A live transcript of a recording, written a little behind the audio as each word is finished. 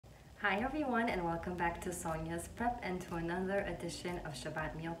Hi everyone and welcome back to Sonya's Prep and to another edition of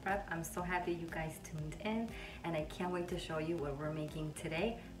Shabbat Meal Prep. I'm so happy you guys tuned in and I can't wait to show you what we're making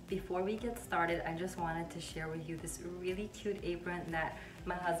today. Before we get started, I just wanted to share with you this really cute apron that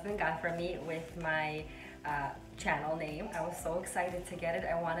my husband got for me with my channel name. I was so excited to get it.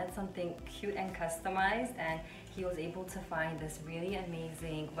 I wanted something cute and customized, and he was able to find this really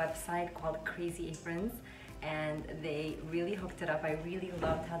amazing website called Crazy Aprons, and they really hooked it up. I really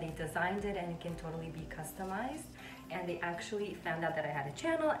loved how they designed it, and it can totally be customized. And they actually found out that I had a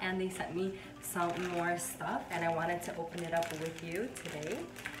channel and they sent me some more stuff, and I wanted to open it up with you today.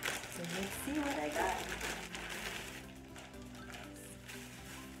 So let's see what I got.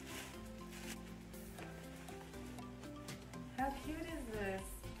 How cute is this?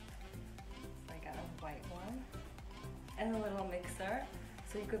 So I got a white one and a little mixer.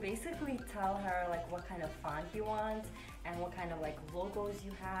 So you could basically tell her like what kind of font you want and what kind of like logos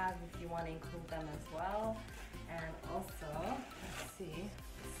you have if you want to include them as well. And also, let's see,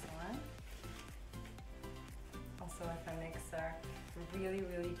 this one. Also with a mixer,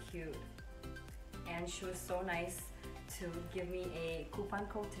 really cute. And she was so nice to give me a coupon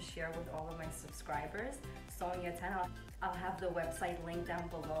code to share with all of my subscribers. Sonya 10. I'll have the website linked down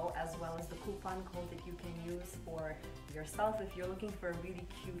below, as well as the coupon code that you can use for yourself if you're looking for a really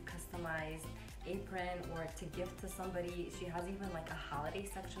cute customized apron or to gift to somebody. She has even like a holiday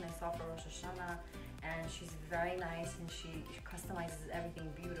section I saw for Rosh Hashanah, and she's very nice and she customizes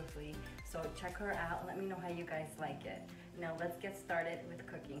everything beautifully. So check her out. Let me know how you guys like it. Now let's get started with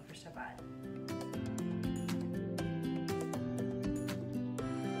cooking for Shabbat.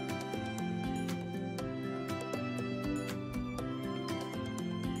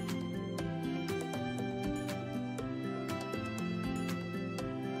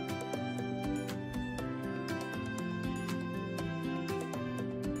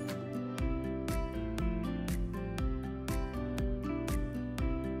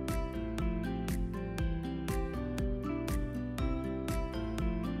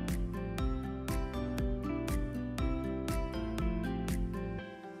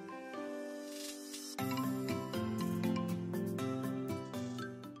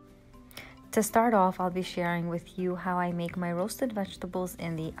 To start off, I'll be sharing with you how I make my roasted vegetables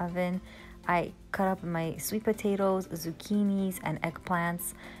in the oven. I cut up my sweet potatoes, zucchinis, and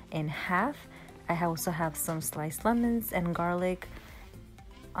eggplants in half. I also have some sliced lemons and garlic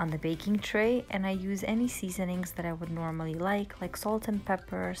on the baking tray, and I use any seasonings that I would normally like salt and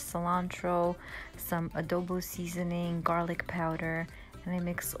pepper, cilantro, some adobo seasoning, garlic powder, and I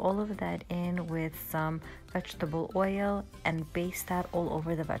mix all of that in with some vegetable oil and baste that all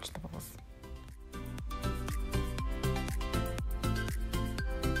over the vegetables.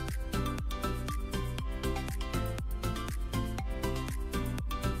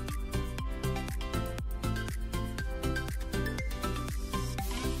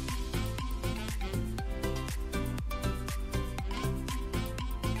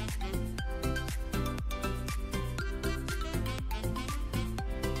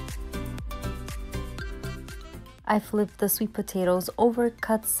 I flip the sweet potatoes over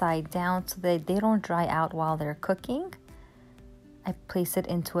cut side down so that they don't dry out while they're cooking. I place it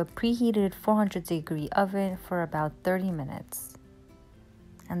into a preheated 400-degree oven for about 30 minutes.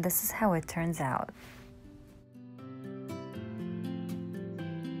 And this is how it turns out.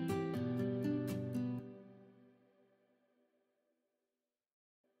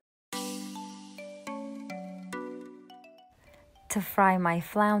 To fry my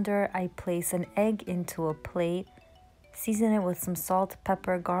flounder, I place an egg into a plate. Season it with some salt,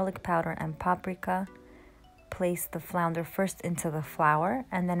 pepper, garlic powder, and paprika. Place the flounder first into the flour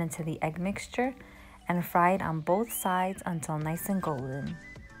and then into the egg mixture and fry it on both sides until nice and golden.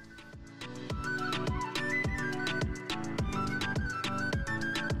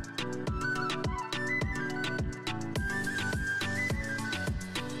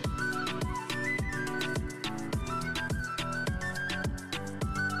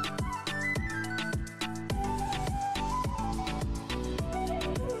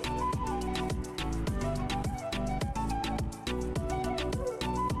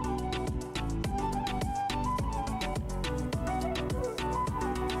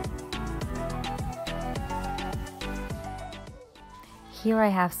 Here I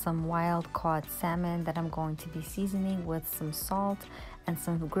have some wild caught salmon that I'm going to be seasoning with some salt and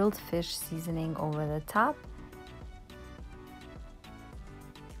some grilled fish seasoning over the top,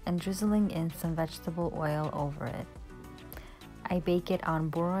 and drizzling in some vegetable oil over it. I bake it on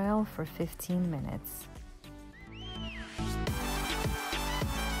broil for 15 minutes.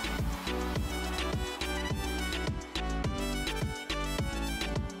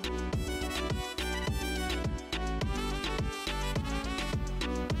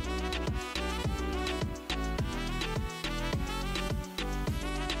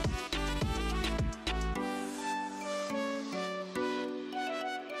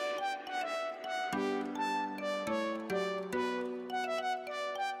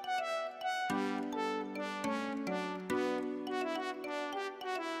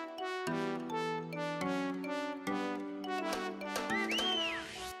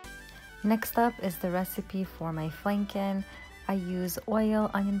 Next up is the recipe for my flanken. I use oil,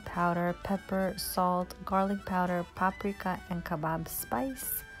 onion powder, pepper, salt, garlic powder, paprika, and Kabob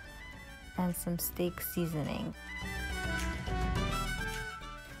spice, and some steak seasoning.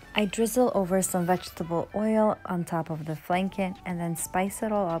 I drizzle over some vegetable oil on top of the flanken and then spice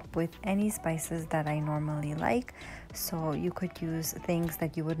it all up with any spices that I normally like. So you could use things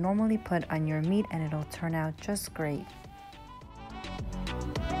that you would normally put on your meat and it'll turn out just great.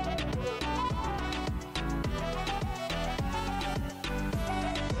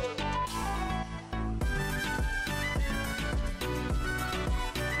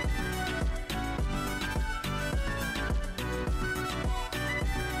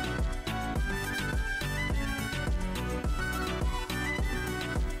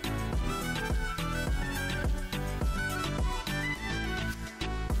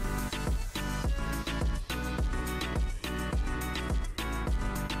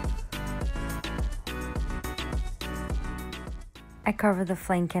 I cover the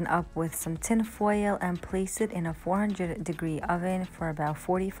flanken up with some tin foil and place it in a 400-degree oven for about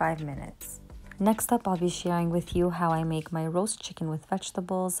 45 minutes. Next up, I'll be sharing with you how I make my roast chicken with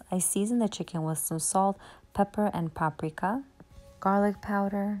vegetables. I season the chicken with some salt, pepper, and paprika, garlic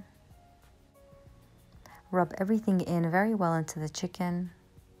powder. Rub everything in very well into the chicken.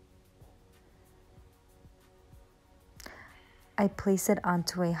 I place it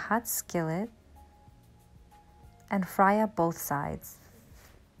onto a hot skillet and fry up both sides.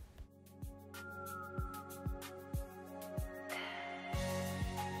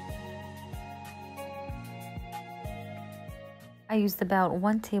 I used about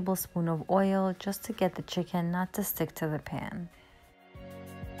 1 tablespoon of oil just to get the chicken not to stick to the pan.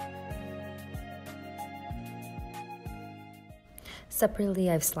 Separately,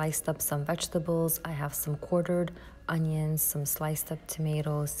 I've sliced up some vegetables. I have some quartered onions, some sliced up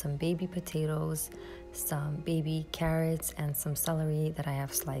tomatoes, some baby potatoes, some baby carrots, and some celery that I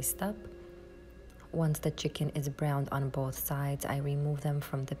have sliced up. Once the chicken is browned on both sides, I remove them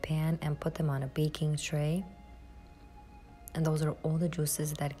from the pan and put them on a baking tray. And those are all the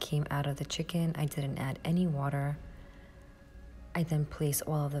juices that came out of the chicken. I didn't add any water. I then place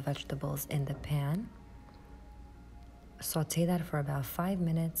all of the vegetables in the pan. Saute that for about 5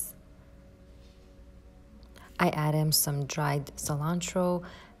 minutes. I add in some dried cilantro,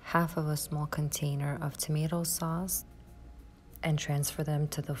 half of a small container of tomato sauce, and transfer them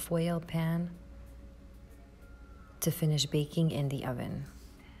to the foil pan to finish baking in the oven.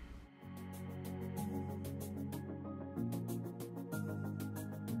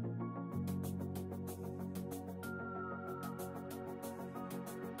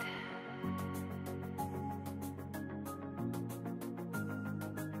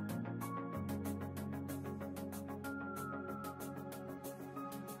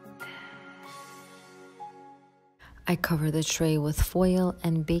 I cover the tray with foil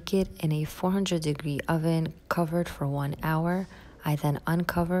and bake it in a 400-degree oven covered for 1 hour. I then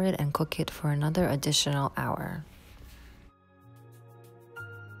uncover it and cook it for another additional hour.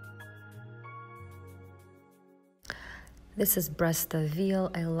 This is breast of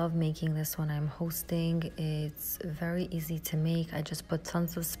veal. I love making this when I'm hosting. It's very easy to make. I just put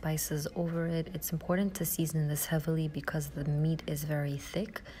tons of spices over it. It's important to season this heavily because the meat is very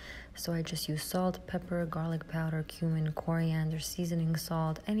thick. So I just use salt, pepper, garlic powder, cumin, coriander, seasoning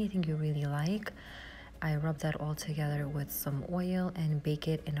salt, anything you really like. I rub that all together with some oil and bake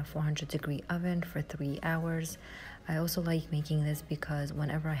it in a 400-degree oven for 3 hours. I also like making this because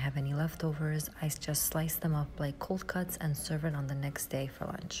whenever I have any leftovers, I just slice them up like cold cuts and serve it on the next day for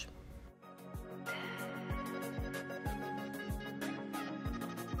lunch.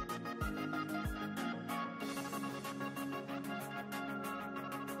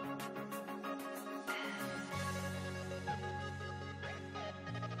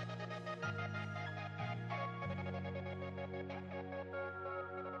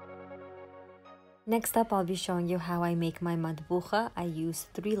 Next up, I'll be showing you how I make my madbucha. I use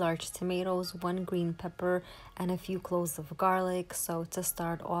 3 large tomatoes, 1 green pepper, and a few cloves of garlic. So to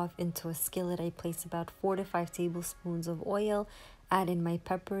start off, into a skillet, I place about 4 to 5 tablespoons of oil. Add in my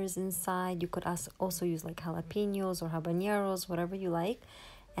peppers inside. You could also use like jalapenos or habaneros, whatever you like.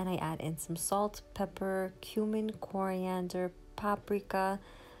 And I add in some salt, pepper, cumin, coriander, paprika,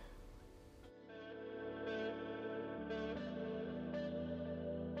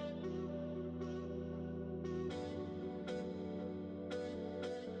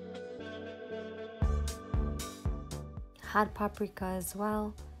 hot paprika as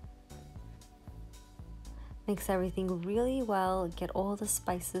well. Mix everything really well, get all the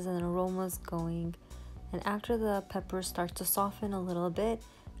spices and aromas going. And after the peppers start to soften a little bit,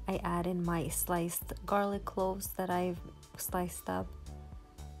 I add in my sliced garlic cloves that I've sliced up.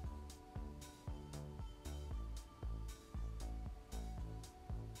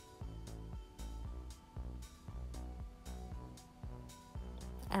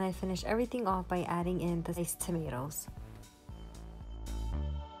 And I finish everything off by adding in the diced tomatoes.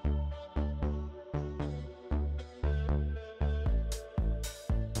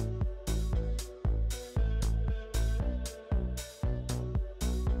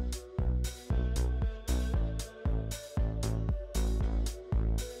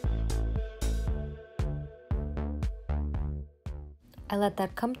 I let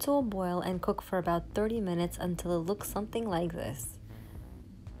that come to a boil and cook for about 30 minutes until it looks something like this.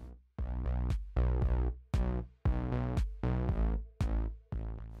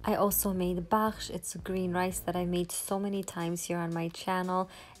 I also made Bahsh. It's a green rice that I made so many times here on my channel.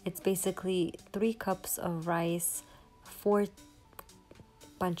 It's basically 3 cups of rice, 4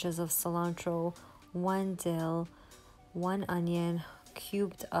 bunches of cilantro, 1 dill, 1 onion,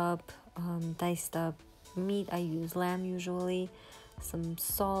 cubed up, diced up meat. I use lamb usually, some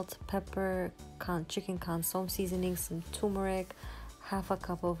salt, pepper, chicken consome seasoning, some turmeric, half a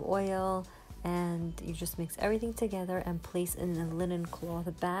cup of oil, and you just mix everything together and place in a linen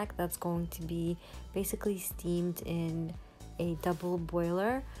cloth bag that's going to be basically steamed in a double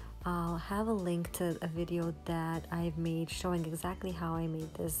boiler. I'll have a link to a video that I've made showing exactly how I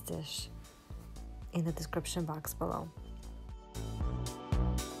made this dish in the description box below.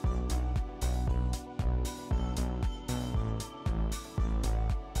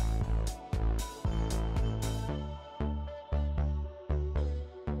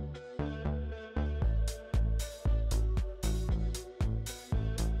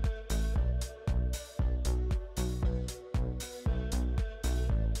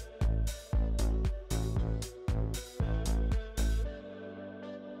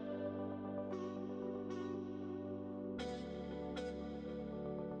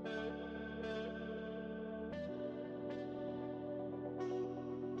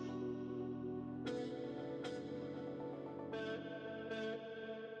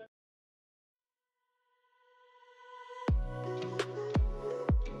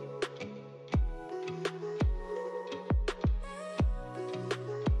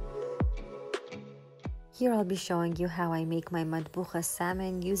 Here I'll be showing you how I make my madbucha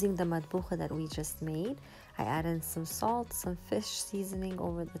salmon using the madbucha that we just made. I add in some salt, some fish seasoning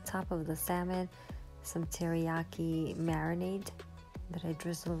over the top of the salmon, some teriyaki marinade that I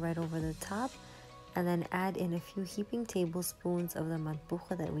drizzle right over the top, and then add in a few heaping tablespoons of the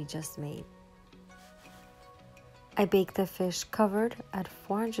madbucha that we just made. I bake the fish covered at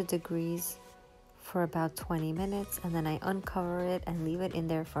 400 degrees for about 20 minutes, and then I uncover it and leave it in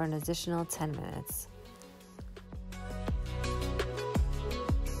there for an additional 10 minutes.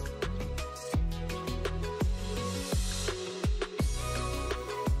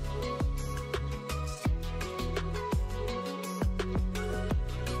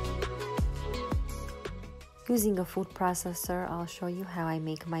 Using a food processor, I'll show you how I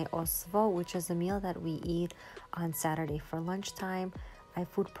make my Osvo, which is a meal that we eat on Saturday for lunchtime. I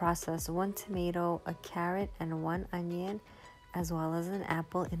food process 1 tomato, a carrot, and 1 onion, as well as an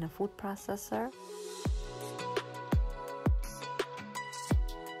apple in a food processor.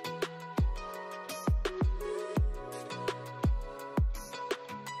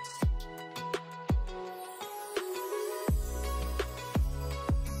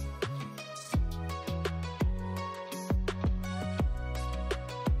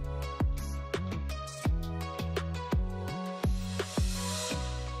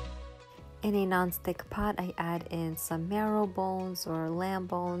 In a non-stick pot, I add in some marrow bones or lamb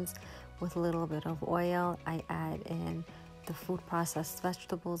bones with a little bit of oil. I add in the food processed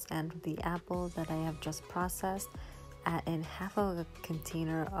vegetables and the apple that I have just processed. Add in half of a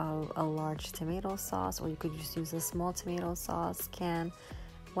container of a large tomato sauce, or you could just use a small tomato sauce can.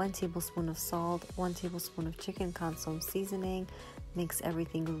 1 tablespoon of salt, 1 tablespoon of chicken consome seasoning. Mix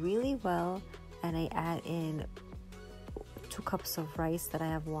everything really well, and I add in 2 cups of rice that I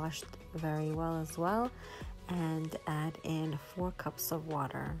have washed very well as well, and add in 4 cups of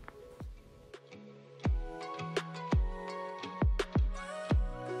water.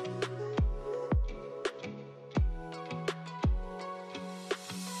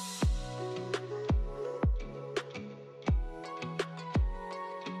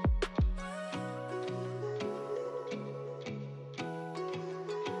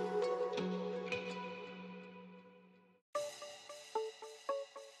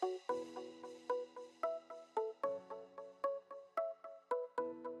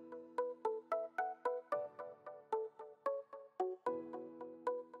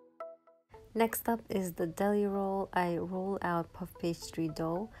 Next up is the deli roll. I roll out puff pastry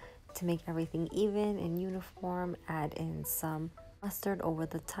dough to make everything even and uniform. Add in some mustard over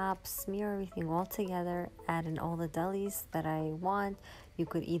the top, smear everything all together, add in all the delis that I want. You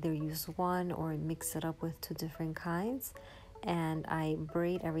could either use one or mix it up with 2 different kinds, and I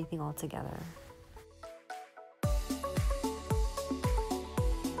braid everything all together.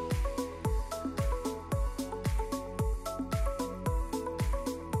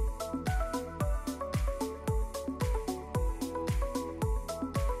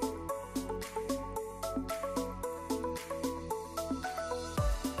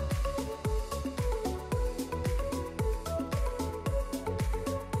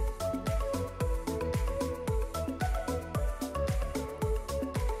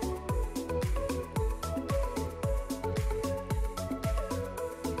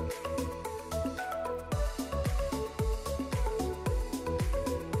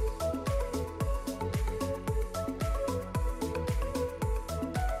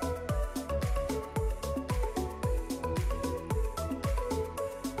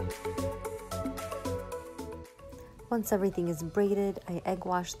 Once everything is braided, I egg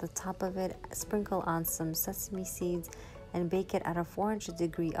wash the top of it, sprinkle on some sesame seeds, and bake it at a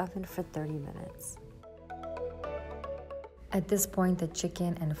 400-degree oven for 30 minutes. At this point, the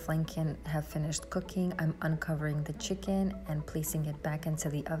chicken and flanken have finished cooking. I'm uncovering the chicken and placing it back into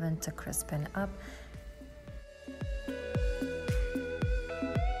the oven to crispen up.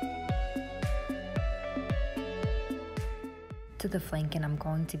 To the flanken, I'm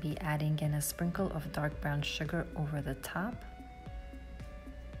going to be adding in a sprinkle of dark brown sugar over the top,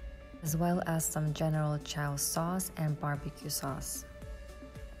 as well as some General Tso sauce and barbecue sauce.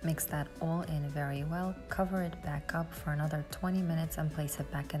 Mix that all in very well, cover it back up for another 20 minutes and place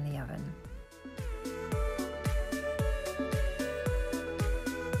it back in the oven.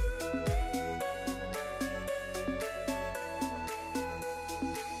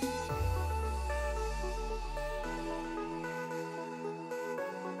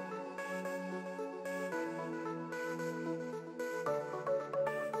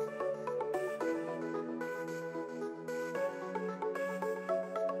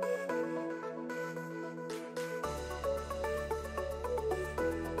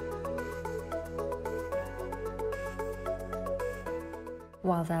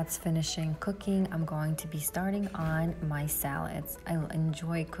 While that's finishing cooking, I'm going to be starting on my salads. I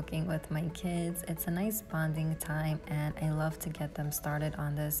enjoy cooking with my kids. It's a nice bonding time, and I love to get them started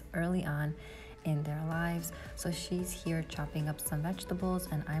on this early on in their lives. So she's here chopping up some vegetables,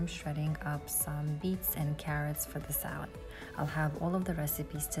 and I'm shredding up some beets and carrots for the salad. I'll have all of the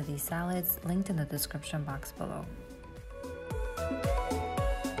recipes to these salads linked in the description box below.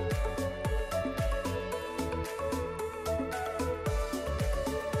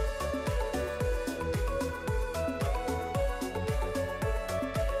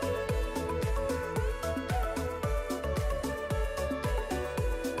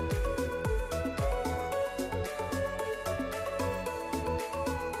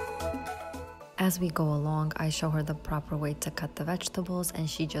 As we go along, I show her the proper way to cut the vegetables, and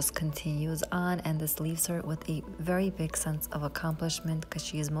she just continues on, and this leaves her with a very big sense of accomplishment because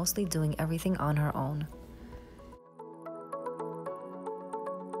she is mostly doing everything on her own.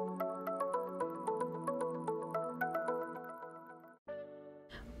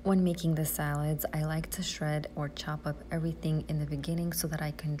 When making the salads, I like to shred or chop up everything in the beginning so that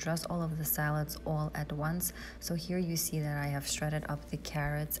I can dress all of the salads all at once. So here you see that I have shredded up the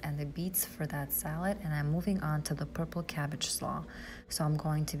carrots and the beets for that salad, and I'm moving on to the purple cabbage slaw. So I'm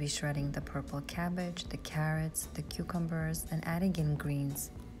going to be shredding the purple cabbage, the carrots, the cucumbers, and adding in greens.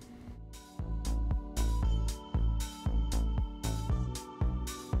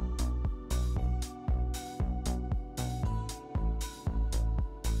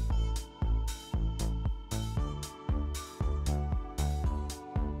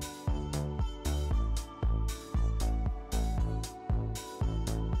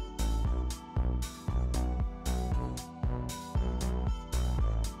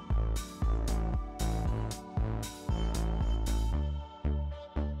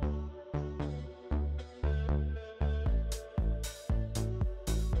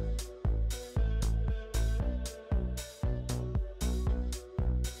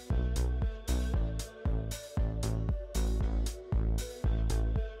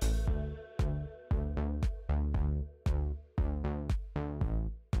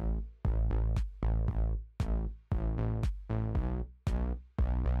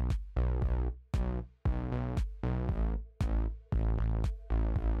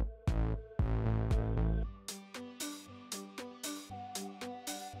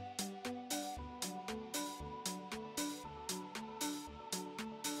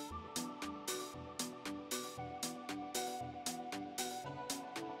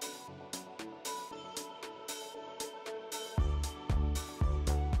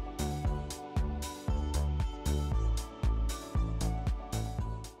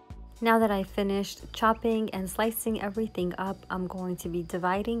 Now that I finished chopping and slicing everything up, I'm going to be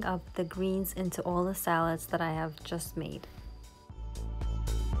dividing up the greens into all the salads that I have just made.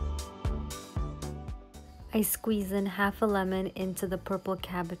 I squeeze in half a lemon into the purple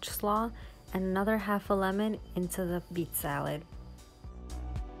cabbage slaw and another half a lemon into the beet salad.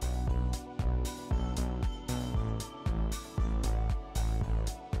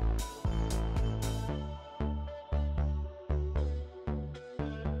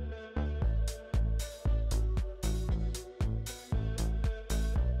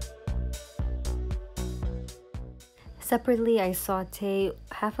 Separately, I saute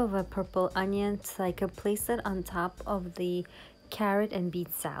half of a purple onion so I could place it on top of the carrot and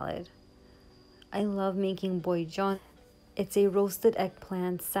beet salad. I love making Boyjon. It's a roasted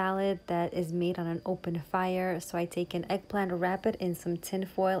eggplant salad that is made on an open fire. So I take an eggplant, wrap it in some tin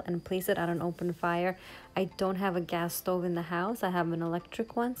foil and place it on an open fire. I don't have a gas stove in the house. I have an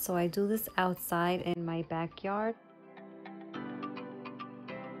electric one, so I do this outside in my backyard.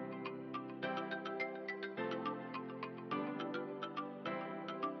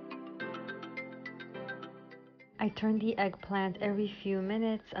 I turn the eggplant every few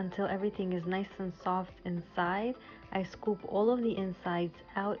minutes until everything is nice and soft inside. I scoop all of the insides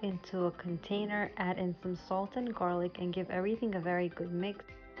out into a container, add in some salt and garlic, and give everything a very good mix.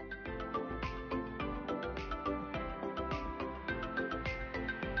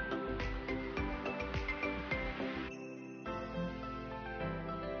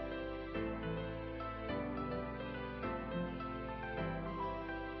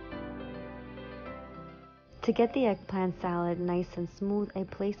 To get the eggplant salad nice and smooth, I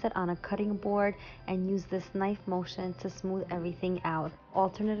place it on a cutting board and use this knife motion to smooth everything out.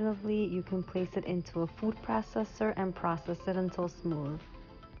 Alternatively, you can place it into a food processor and process it until smooth.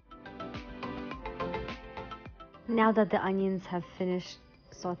 Now that the onions have finished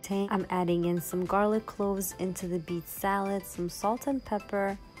sauteing, I'm adding in some garlic cloves into the beet salad, some salt and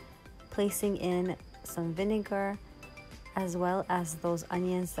pepper, placing in some vinegar, as well as those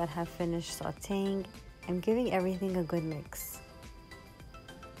onions that have finished sauteing. I'm giving everything a good mix.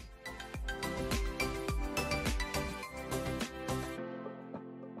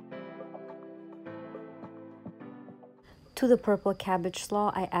 To the purple cabbage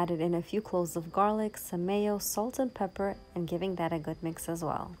slaw, I added in a few cloves of garlic, some mayo, salt and pepper, and giving that a good mix as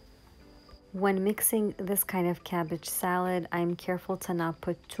well. When mixing this kind of cabbage salad, I'm careful to not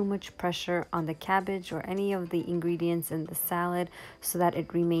put too much pressure on the cabbage or any of the ingredients in the salad so that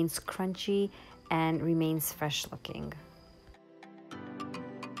it remains crunchy and remains fresh looking.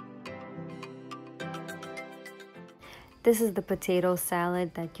 This is the potato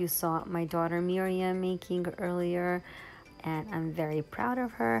salad that you saw my daughter Miriam making earlier, and I'm very proud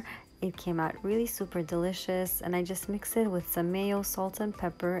of her. It came out really super delicious, and I just mixed it with some mayo, salt and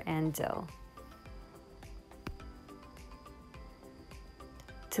pepper, and dill.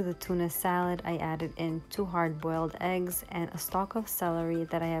 To the tuna salad, I added in 2 hard-boiled eggs and a stalk of celery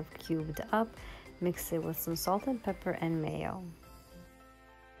that I have cubed up. Mix it with some salt and pepper and mayo.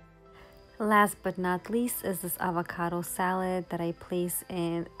 Last but not least is this avocado salad that I place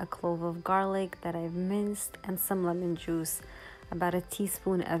in a clove of garlic that I've minced and some lemon juice, about a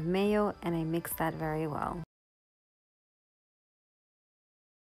teaspoon of mayo, and I mix that very well.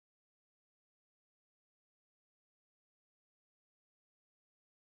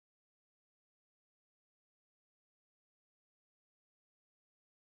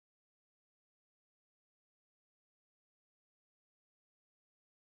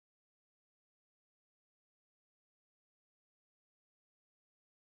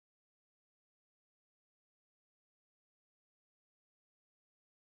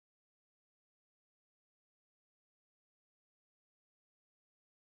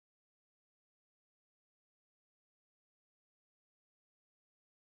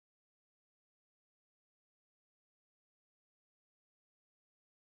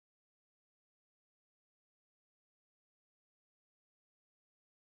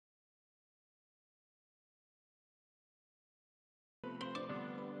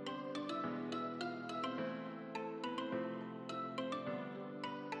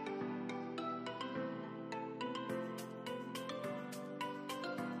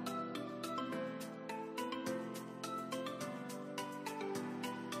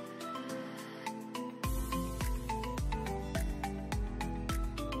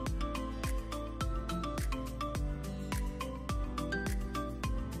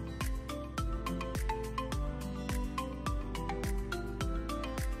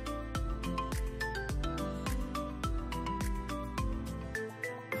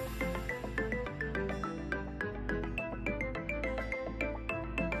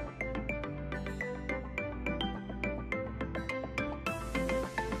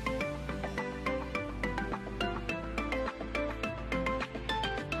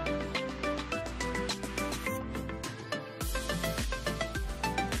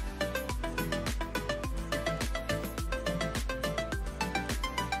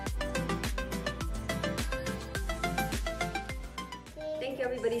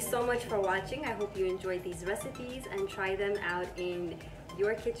 everybody so much for watching. I hope you enjoyed these recipes and try them out in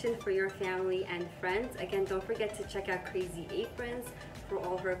your kitchen for your family and friends. Again, don't forget to check out Crazy Aprons for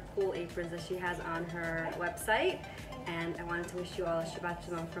all her cool aprons that she has on her website. And I wanted to wish you all a Shabbat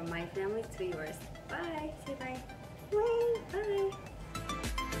Shalom from my family to yours. Bye. Say bye. Bye. Bye.